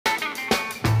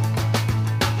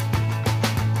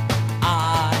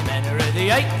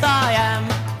VIII I am,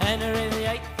 Henry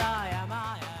VIII I am,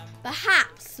 I am.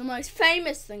 Perhaps the most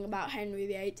famous thing about Henry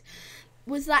VIII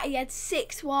was that he had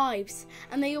 6 wives,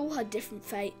 and they all had different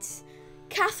fates.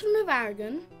 Catherine of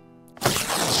Aragon,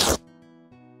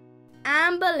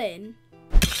 Anne Boleyn,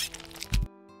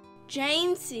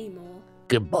 Jane Seymour,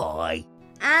 Goodbye.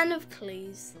 Anne of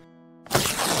Cleves,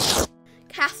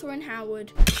 Catherine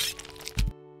Howard,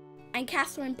 and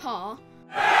Catherine Parr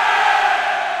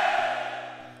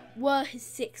were his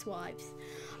 6 wives.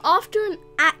 After an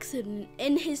accident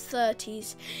in his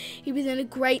 30s, he was in a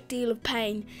great deal of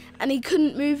pain and he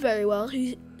couldn't move very well,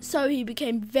 so he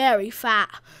became very fat.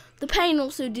 The pain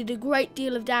also did a great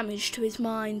deal of damage to his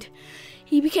mind.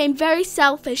 He became very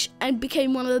selfish and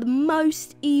became one of the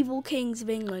most evil kings of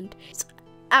England,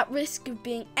 at risk of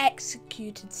being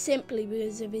executed simply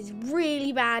because of his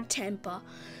really bad temper.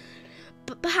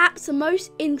 But perhaps the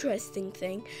most interesting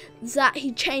thing is that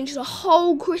he changed the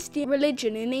whole Christian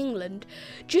religion in England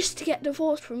just to get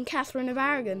divorced from Catherine of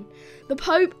Aragon. The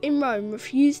Pope in Rome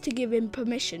refused to give him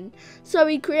permission, so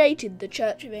he created the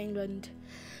Church of England.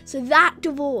 So that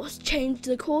divorce changed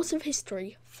the course of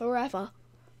history forever.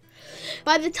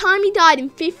 By the time he died in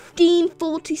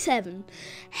 1547,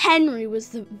 Henry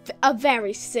was a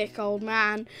very sick old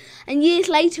man, and years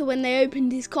later when they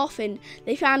opened his coffin,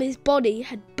 they found his body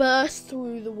had burst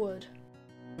through the wood.